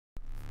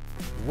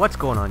What's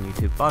going on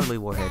YouTube? Bodily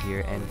Warhead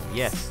here, and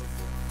yes,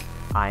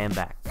 I am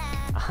back.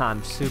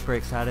 I'm super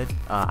excited.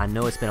 I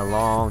know it's been a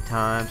long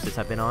time since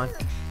I've been on,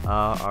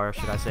 or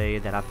should I say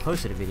that I've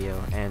posted a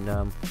video,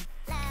 and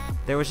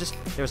there was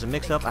a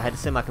mix-up. I had to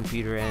send my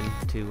computer in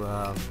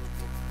to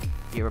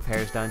get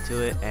repairs done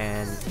to it,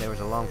 and there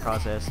was a long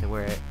process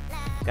where it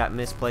got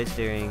misplaced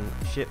during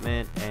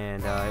shipment,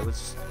 and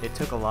it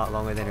took a lot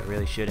longer than it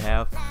really should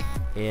have.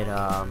 It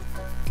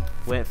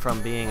went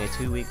from being a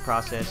 2-week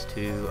process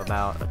to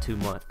about a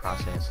 2-month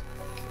process.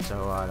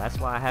 So that's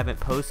why I haven't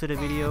posted a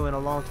video in a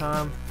long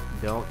time.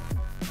 Don't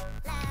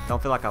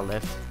feel like I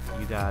left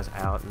you guys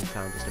out and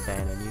kind of just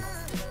abandoned you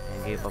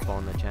and gave up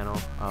on the channel.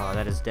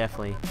 That is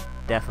definitely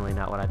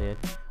not what I did.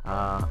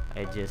 I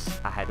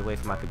had to wait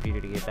for my computer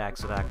to get back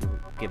so that I can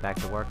get back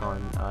to work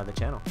on the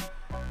channel.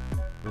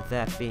 With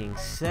that being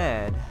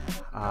said,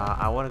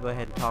 I want to go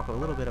ahead and talk a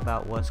little bit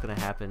about what's going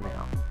to happen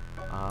now.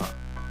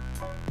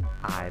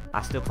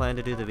 I still plan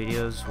to do the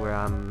videos where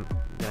I'm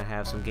gonna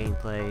have some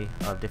gameplay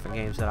of different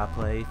games that I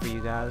play for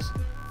you guys.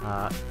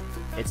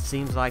 It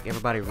seems like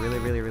everybody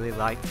really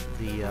liked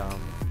the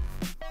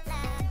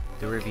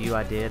review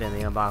I did and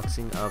the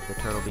unboxing of the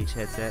Turtle Beach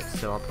headset,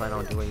 so I plan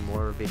on doing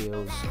more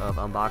videos of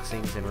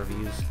unboxings and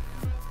reviews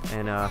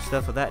and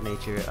stuff of that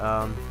nature.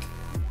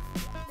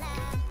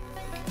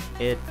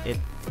 It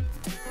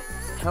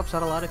helps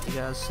out a lot if you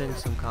guys send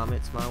some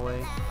comments my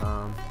way.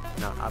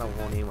 Now, I don't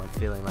want anyone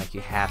feeling like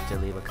you have to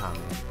leave a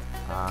comment,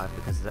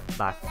 because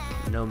by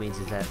no means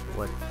is that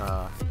what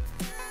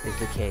is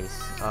the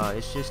case.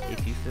 It's just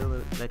if you feel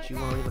that you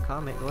want to leave a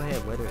comment, go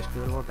ahead, whether it's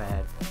good or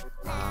bad.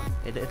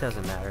 It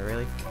doesn't matter,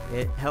 really.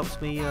 It helps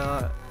me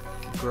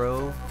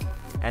grow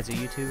as a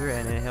YouTuber,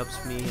 and it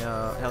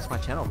helps my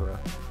channel grow.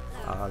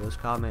 Those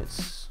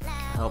comments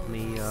help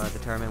me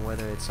determine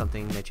whether it's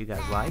something that you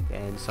guys like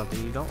and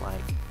something you don't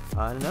like.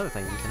 And another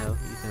thing, you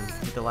can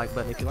hit the like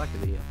button if you like the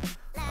video.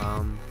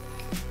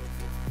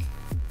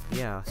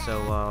 Yeah,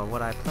 so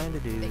what I plan to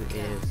do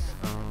is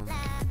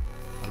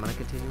I'm gonna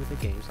continue with the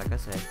games, like I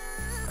said.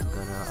 I'm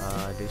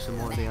gonna do some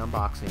more of the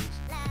unboxings,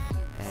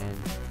 and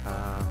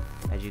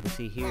as you can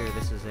see here,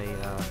 this is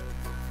a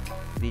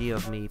video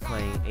of me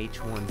playing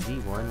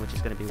H1Z1, which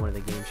is gonna be one of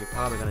the games you're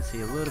probably gonna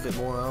see a little bit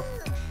more of,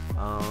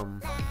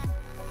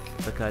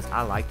 because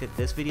I liked it.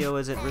 This video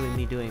isn't really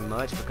me doing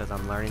much because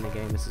I'm learning the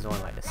game. This is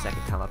only like the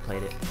second time I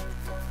played it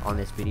on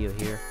this video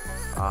here.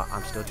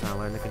 I'm still trying to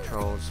learn the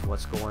controls,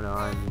 what's going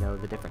on, you know,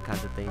 the different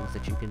kinds of things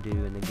that you can do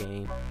in the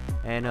game,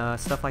 and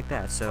stuff like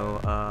that. So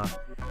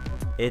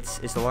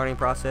it's a learning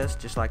process,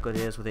 just like it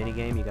is with any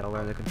game. You got to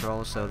learn the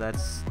controls. So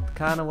that's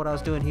kind of what I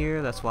was doing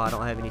here. That's why I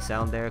don't have any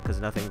sound there, because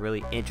nothing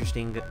really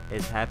interesting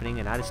is happening,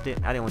 and I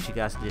didn't want you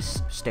guys to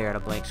just stare at a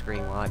blank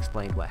screen while I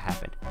explained what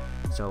happened.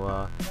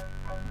 So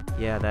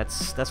yeah,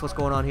 that's what's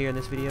going on here in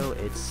this video.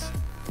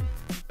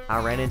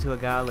 I ran into a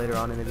guy later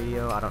on in the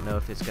video. I don't know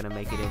if it's gonna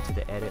make it into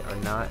the edit or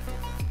not,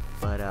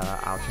 but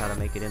I'll try to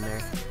make it in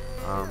there.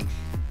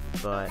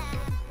 But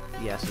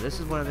yeah, so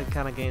this is one of the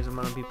kind of games I'm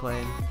gonna be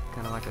playing,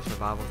 kind of like a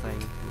survival thing.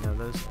 You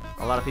know,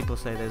 a lot of people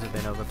say those have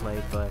been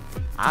overplayed, but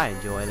I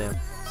enjoy them.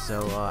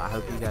 So I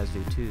hope you guys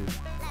do too.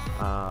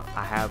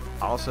 I have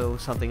also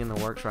something in the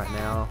works right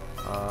now.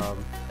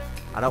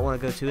 I don't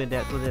want to go too in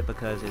depth with it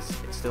because it's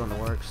still in the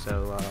works.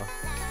 So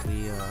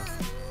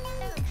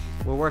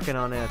we're working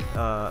on it.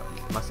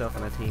 Myself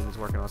and the team is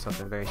working on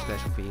something very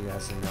special for you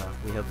guys, and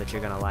we hope that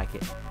you're gonna like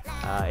it.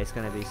 It's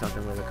gonna be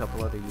something with a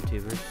couple other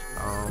YouTubers,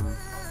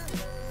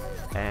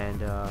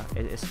 and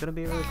it's gonna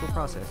be a really cool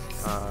process.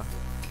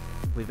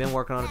 We've been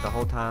working on it the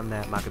whole time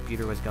that my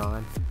computer was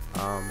gone,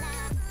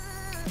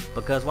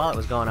 because while it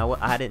was gone,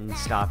 I didn't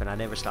stop, and I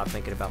never stopped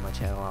thinking about my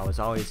channel. I was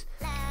always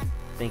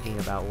thinking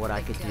about what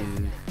I could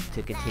do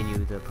to continue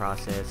the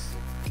process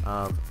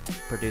of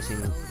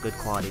producing good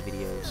quality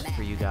videos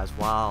for you guys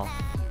while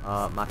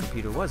my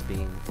computer was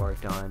being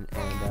worked on.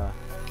 And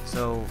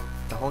so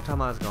the whole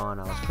time I was gone,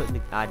 I was putting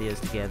the ideas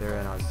together,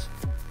 and I was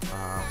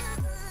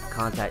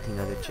contacting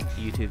other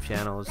YouTube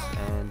channels,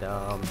 and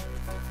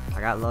I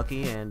got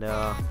lucky, and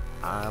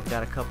I've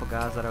got a couple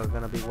guys that are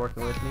going to be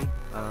working with me.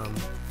 I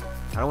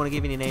don't want to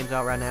give any names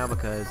out right now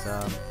because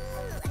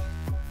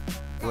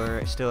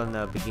we're still in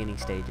the beginning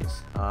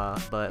stages,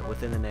 but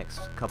within the next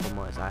couple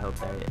months, I hope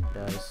that it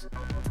does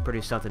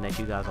produce something that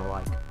you guys will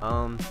like.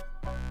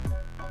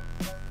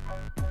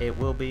 It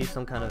will be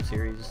some kind of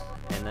series,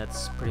 and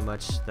that's pretty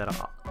much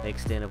the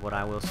extent of what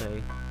I will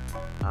say.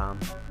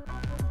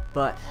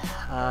 But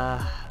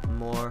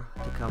more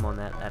to come on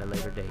that at a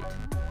later date.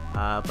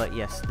 But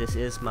yes, this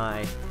is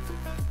my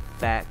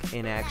back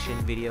in action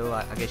video,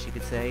 I guess you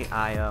could say.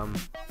 I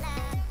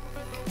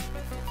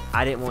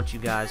didn't want you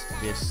guys to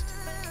just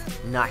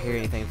not hear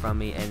anything from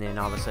me and then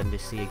all of a sudden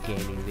just see a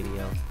gaming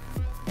video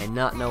and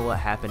not know what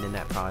happened in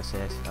that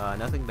process.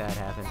 Nothing bad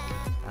happened.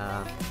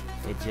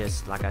 It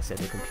just, like I said,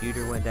 the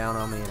computer went down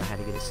on me and I had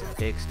to get it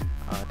fixed.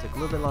 It took a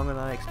little bit longer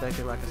than I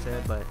expected, like I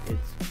said, but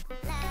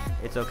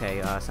it's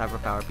okay.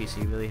 CyberLink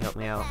PC really helped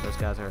me out. Those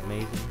guys are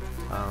amazing.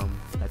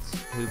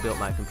 That's who built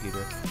my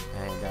computer,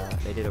 and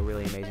they did a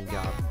really amazing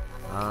job.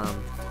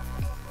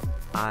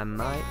 I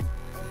might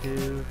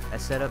do a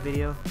setup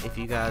video. If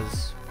you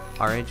guys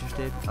are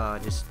interested,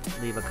 just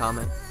leave a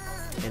comment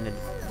in the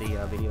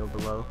video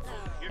below,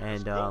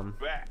 and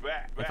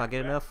if I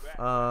get enough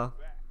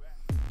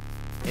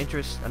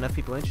enough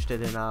people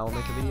interested, then I'll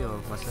make a video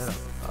of my setup.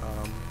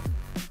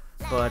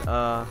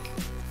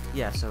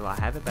 Yeah, so I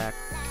have it back.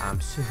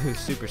 I'm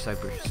super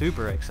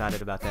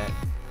excited about that,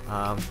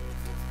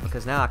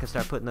 because now I can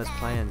start putting those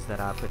plans that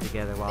I put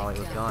together while it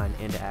was gone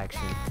into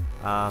action.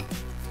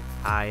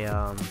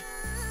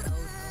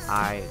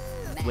 I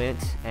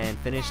went and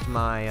finished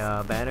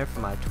my banner for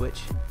my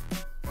Twitch.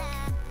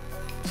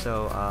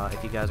 So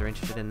if you guys are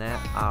interested in that,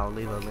 I'll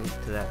leave a link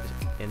to that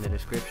in the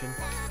description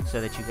so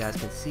that you guys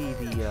can see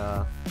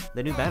the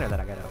new banner that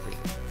I got out for you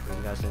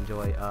guys to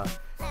enjoy.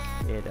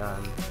 It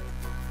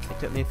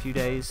took me a few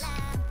days,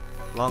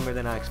 longer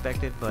than I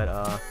expected, but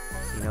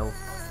you know,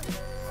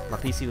 my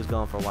PC was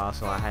gone for a while,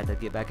 so I had to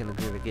get back in the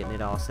groove of getting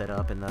it all set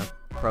up and the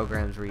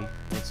programs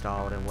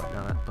reinstalled and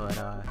whatnot. But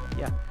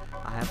yeah,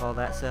 I have all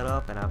that set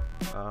up, and I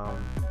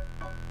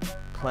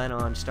plan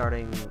on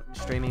starting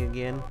streaming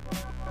again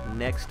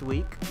next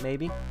week,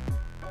 maybe.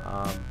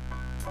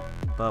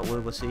 But we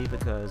will see,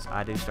 because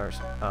I do start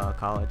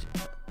college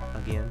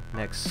again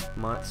next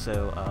month.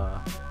 So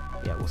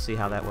yeah, we'll see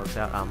how that works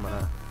out.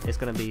 It's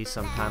gonna be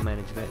some time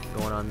management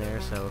going on there,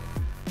 so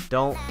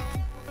don't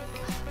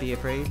be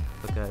afraid,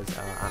 because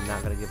I'm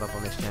not gonna give up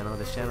on this channel.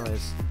 This channel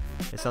is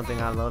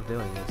something I love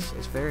doing.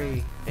 It's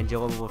very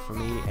enjoyable for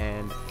me,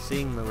 and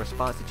seeing the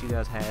response that you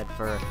guys had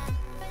for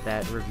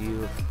that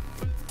review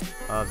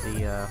of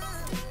the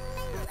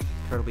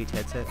Turtle Beach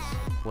headsets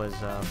was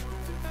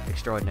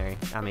extraordinary.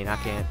 I mean, I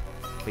can't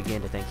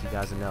begin to thank you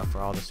guys enough for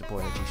all the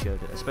support that you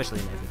showed, especially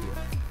in that video.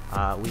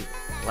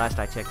 Last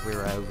I checked, we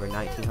were over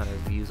 1,900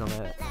 views on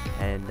that,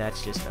 and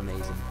that's just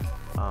amazing.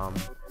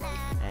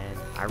 And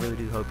I really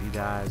do hope you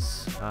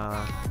guys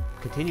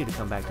continue to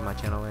come back to my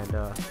channel and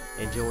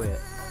enjoy it,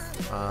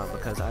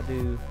 because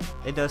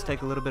it does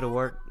take a little bit of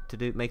work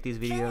to make these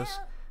videos,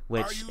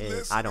 which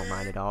I don't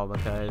mind at all,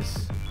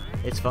 because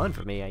it's fun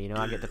for me. You know,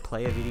 I get to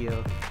play a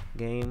video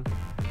game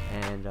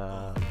and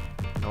or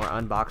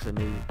unbox a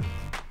new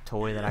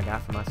toy that I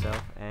got for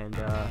myself and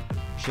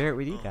share it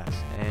with you guys,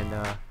 and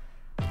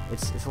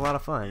it's a lot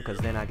of fun, because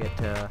then I get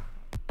to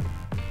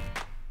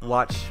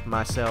watch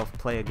myself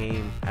play a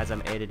game as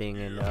I'm editing,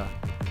 and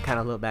kind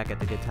of look back at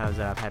the good times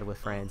that I've had with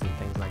friends and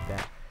things like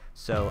that.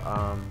 So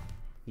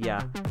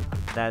yeah,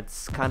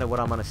 that's kind of what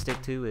I'm gonna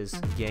stick to, is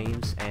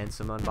games and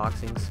some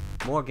unboxings.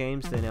 More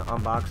games than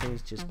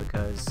unboxings, just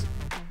because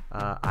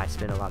I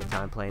spend a lot of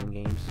time playing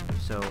games.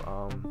 So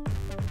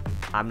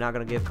I'm not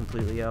gonna give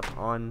completely up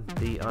on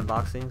the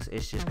unboxings.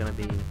 It's just gonna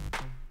be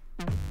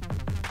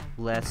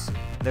less.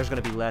 There's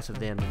gonna be less of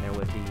them than there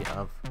would be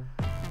of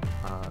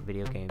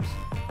video games.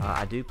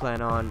 I do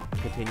plan on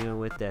continuing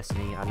with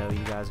Destiny. I know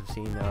you guys have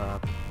seen,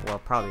 well,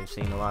 probably have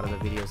seen a lot of the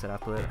videos that I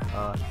put.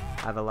 I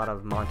have a lot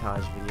of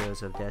montage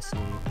videos of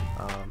Destiny,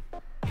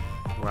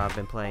 where I've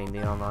been playing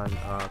the online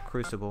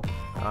Crucible.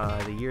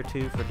 The year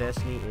 2 for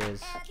Destiny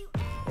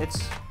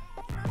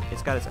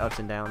it's got its ups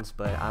and downs,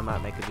 but I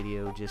might make a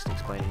video just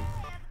explaining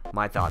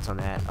my thoughts on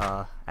that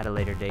at a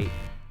later date.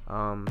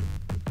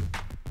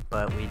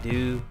 But we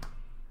do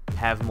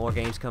have more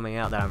games coming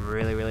out that I'm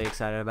really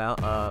excited about.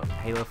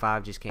 Halo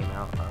 5 just came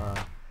out,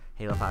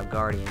 Halo 5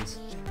 Guardians.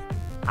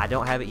 I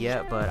don't have it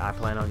yet, but I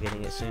plan on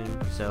getting it soon,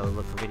 so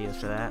look for videos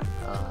for that.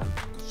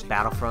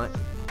 Battlefront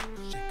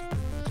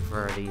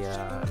for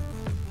the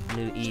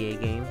new EA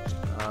game.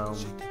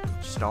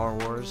 Star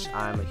Wars,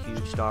 I'm a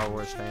huge Star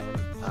Wars fan,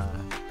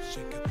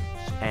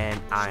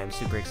 and I am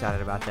super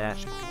excited about that.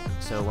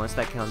 So once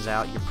that comes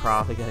out, you're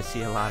probably going to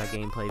see a lot of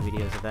gameplay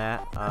videos of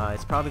that.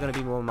 It's probably going to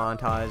be more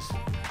montage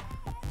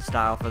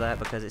style for that,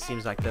 because it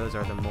seems like those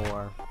are the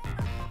more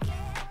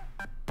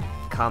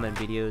common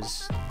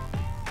videos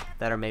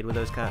that are made with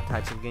those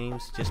types of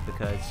games, just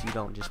because you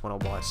don't just want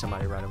to watch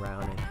somebody run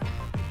around and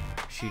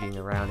shooting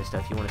around and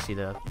stuff. You want to see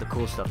the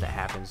cool stuff that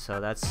happens. So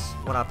that's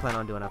what I plan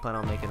on doing. I plan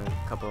on making a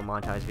couple of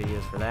montage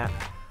videos for that.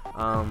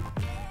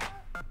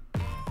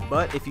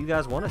 But if you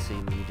guys want to see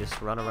me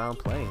just run around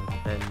playing,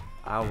 then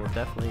I will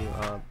definitely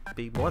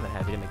be more than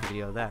happy to make a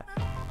video of that.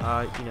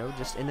 You know,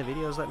 just in the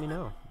videos, let me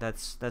know.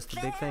 That's the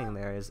big thing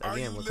there, is,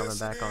 again, we're coming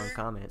back on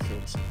comments.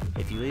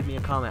 If you leave me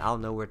a comment, I'll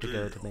know where to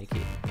go to make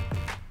it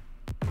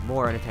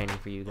more entertaining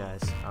for you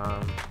guys.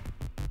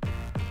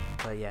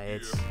 But yeah,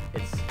 it's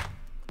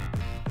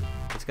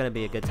gonna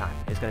be a good time.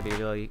 It's gonna be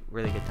a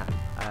really good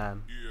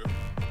time.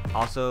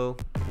 Also,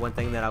 one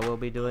thing that I will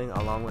be doing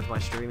along with my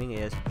streaming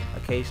is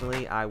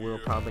occasionally I will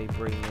probably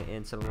bring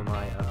in some of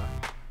my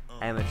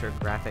amateur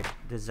graphic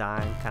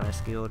design kind of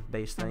skill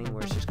based thing,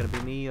 where it's just gonna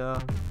be me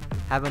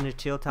having a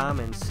chill time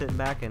and sitting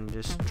back and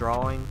just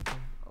drawing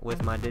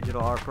with my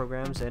digital art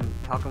programs and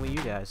talking with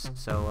you guys,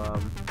 so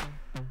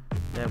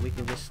that we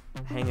can just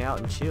hang out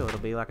and chill. It'll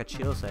be like a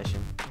chill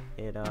session.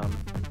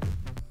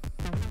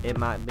 It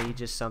might be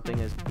just something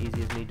as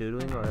easy as me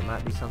doodling, or it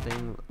might be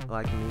something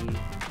like me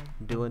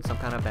doing some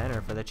kind of banner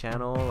for the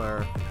channel,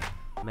 or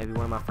maybe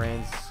one of my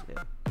friends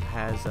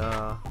has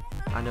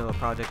I know a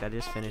project I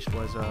just finished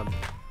was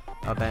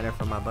a banner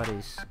for my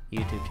buddy's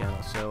YouTube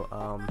channel. So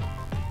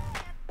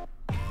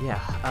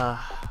yeah,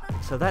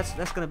 so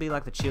that's gonna be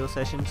like the chill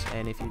sessions,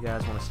 and if you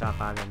guys want to stop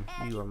by, then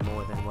you are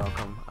more than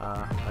welcome.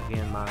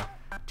 Again, my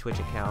Twitch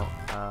account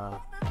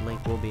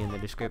link will be in the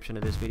description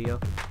of this video,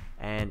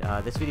 and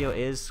this video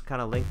is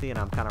kind of lengthy and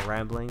I'm kind of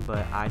rambling,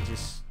 but I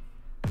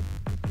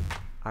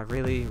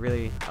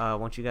really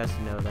want you guys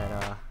to know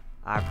that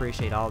I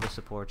appreciate all the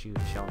support you've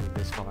shown me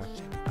this far.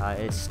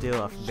 It's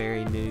still a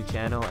very new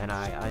channel, and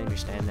I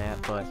understand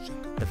that, but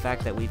the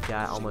fact that we've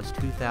got almost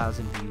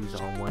 2,000 views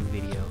on one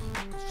video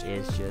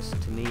is just,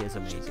 to me, is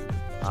amazing.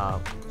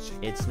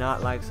 It's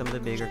not like some of the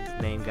bigger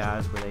name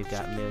guys where they've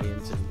got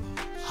millions and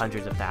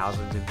hundreds of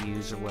thousands of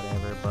views or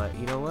whatever, but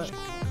you know what?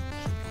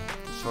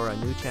 For a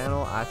new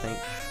channel, I think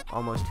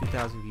almost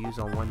 2,000 views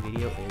on one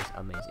video is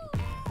amazing.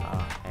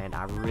 And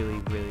I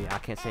I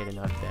can't say it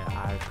enough that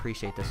I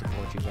appreciate the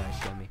support you guys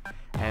show me.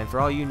 And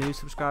for all you new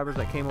subscribers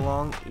that came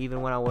along,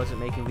 even when I wasn't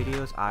making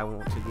videos, I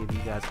want to give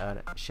you guys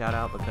a shout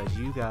out, because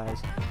you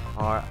guys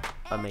are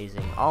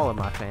amazing. All of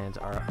my fans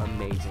are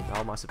amazing.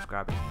 All my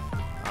subscribers.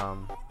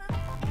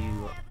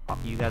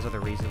 You guys are the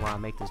reason why I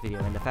make this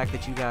video, and the fact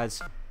that you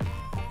guys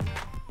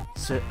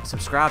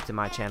subscribe to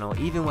my channel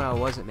even when I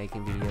wasn't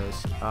making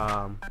videos,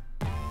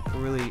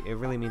 it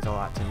really means a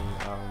lot to me,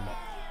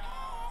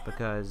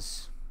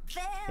 because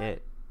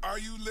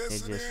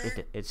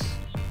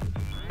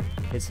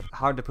it's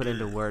hard to put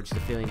into words the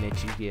feeling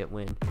that you get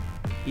when,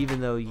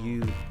 even though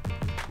you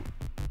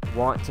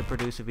want to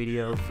produce a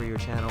video for your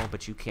channel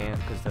but you can't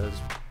because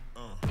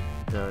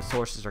the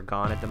sources are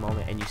gone at the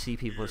moment, and you see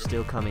people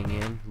still coming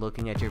in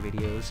looking at your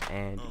videos,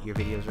 and your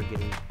videos are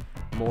getting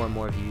more and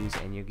more views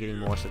and you're getting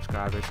more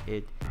subscribers.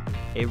 It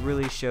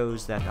really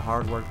shows that the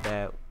hard work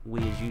that we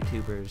as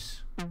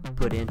YouTubers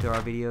put into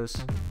our videos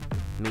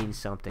means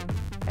something,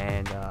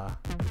 and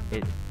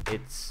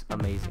it's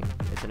amazing.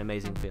 It's an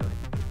amazing feeling.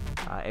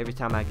 Every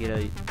time I get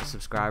a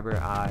subscriber,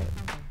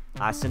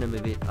 I send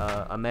them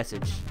a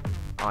message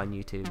on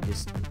YouTube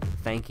just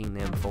thanking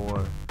them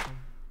for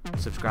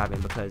subscribing,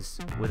 because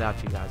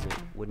without you guys it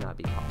would not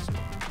be possible.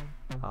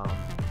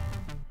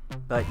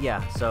 But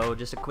yeah, so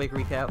just a quick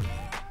recap.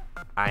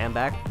 I am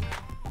back.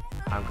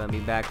 I'm gonna be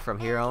back from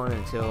here on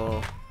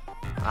until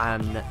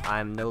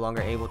I'm no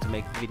longer able to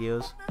make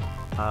videos.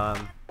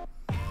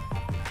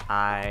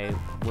 I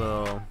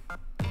will,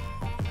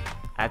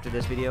 after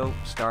this video,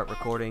 start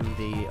recording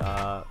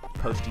the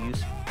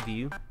post-use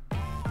view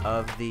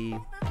of the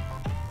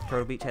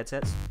Turtle Beach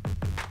headsets,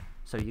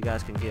 so you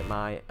guys can get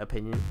my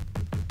opinion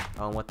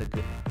on what the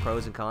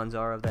pros and cons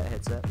are of that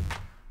headset.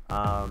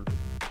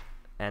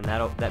 And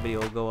that video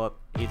will go up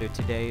either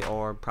today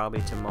or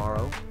probably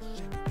tomorrow,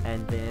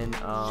 and then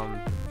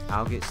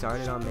I'll get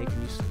started on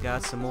making you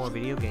guys some more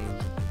video game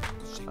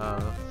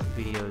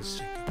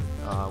videos,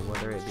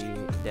 whether it be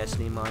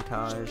Destiny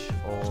montage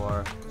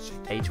or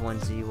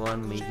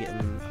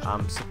H1Z1.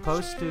 I'm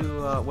supposed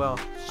to, well,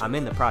 I'm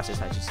in the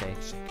process, I should say,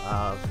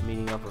 of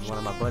meeting up with one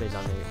of my buddies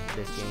on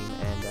this game,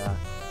 and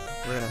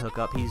we're gonna hook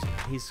up.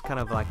 He's kind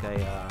of like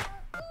a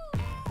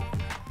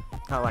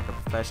not like a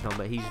professional,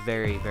 but he's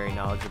very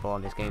knowledgeable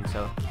on this game,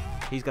 so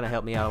he's gonna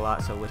help me out a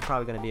lot. So it's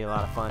probably gonna be a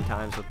lot of fun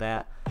times with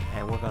that,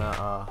 and we're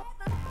gonna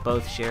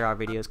both share our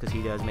videos, because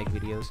he does make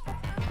videos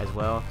as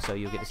well, so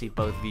you'll get to see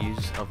both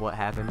views of what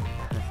happened.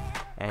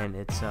 And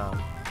it's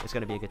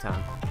gonna be a good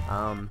time.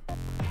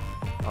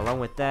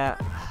 Along with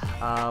that,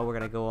 we're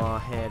gonna go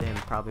ahead and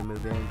probably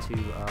move into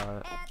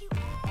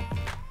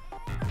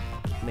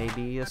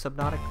maybe a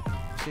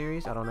Subnautica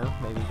series. I don't know.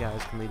 Maybe you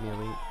guys can leave me a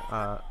link,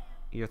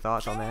 your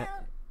thoughts on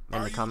that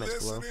in the comments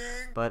below.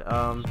 But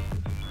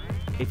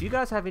if you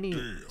guys have any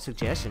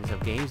suggestions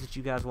of games that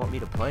you guys want me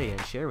to play and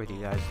share with you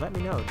guys, let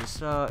me know.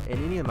 Just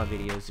in any of my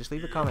videos, just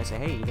leave a comment. Say,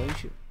 hey, you know,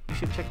 you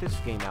should check this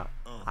game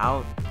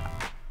out.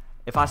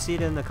 If I see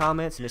it in the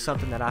comments and it's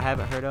something that I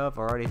haven't heard of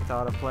or already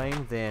thought of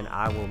playing, then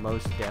I will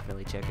most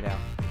definitely check it out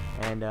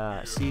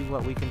and see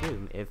what we can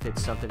do. If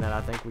it's something that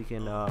I think we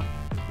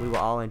will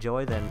all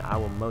enjoy, then I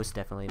will most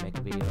definitely make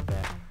a video of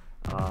that,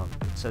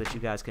 so that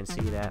you guys can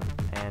see that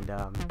and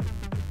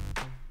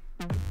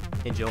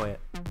enjoy it.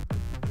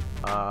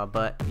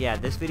 But yeah,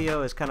 this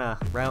video is kind of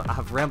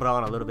I've rambled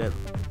on a little bit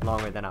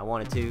longer than I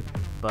wanted to,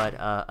 but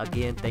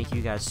again, thank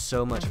you guys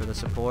so much for the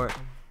support,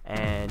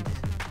 and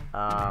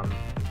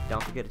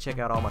don't forget to check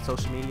out all my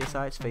social media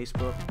sites: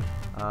 Facebook,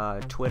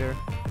 Twitter.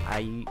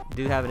 I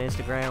do have an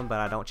Instagram, but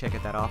I don't check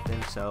it that often.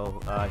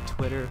 So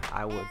Twitter,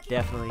 I will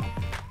definitely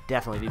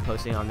be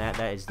posting on that.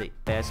 That is the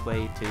best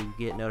way to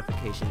get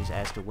notifications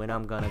as to when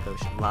I'm gonna go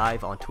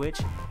live on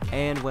Twitch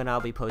and when I'll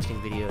be posting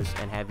videos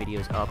and have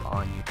videos up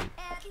on YouTube.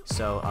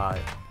 So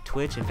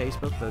Twitch and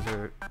Facebook, those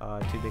are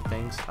two big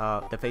things.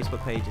 The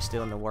Facebook page is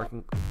still in the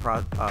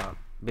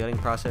building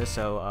process,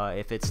 so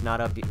if it's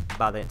not up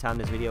by the time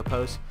this video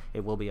posts,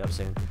 it will be up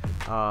soon.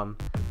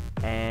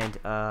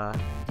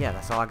 Yeah,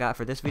 that's all I got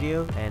for this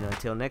video, and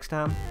until next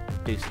time,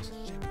 deuces.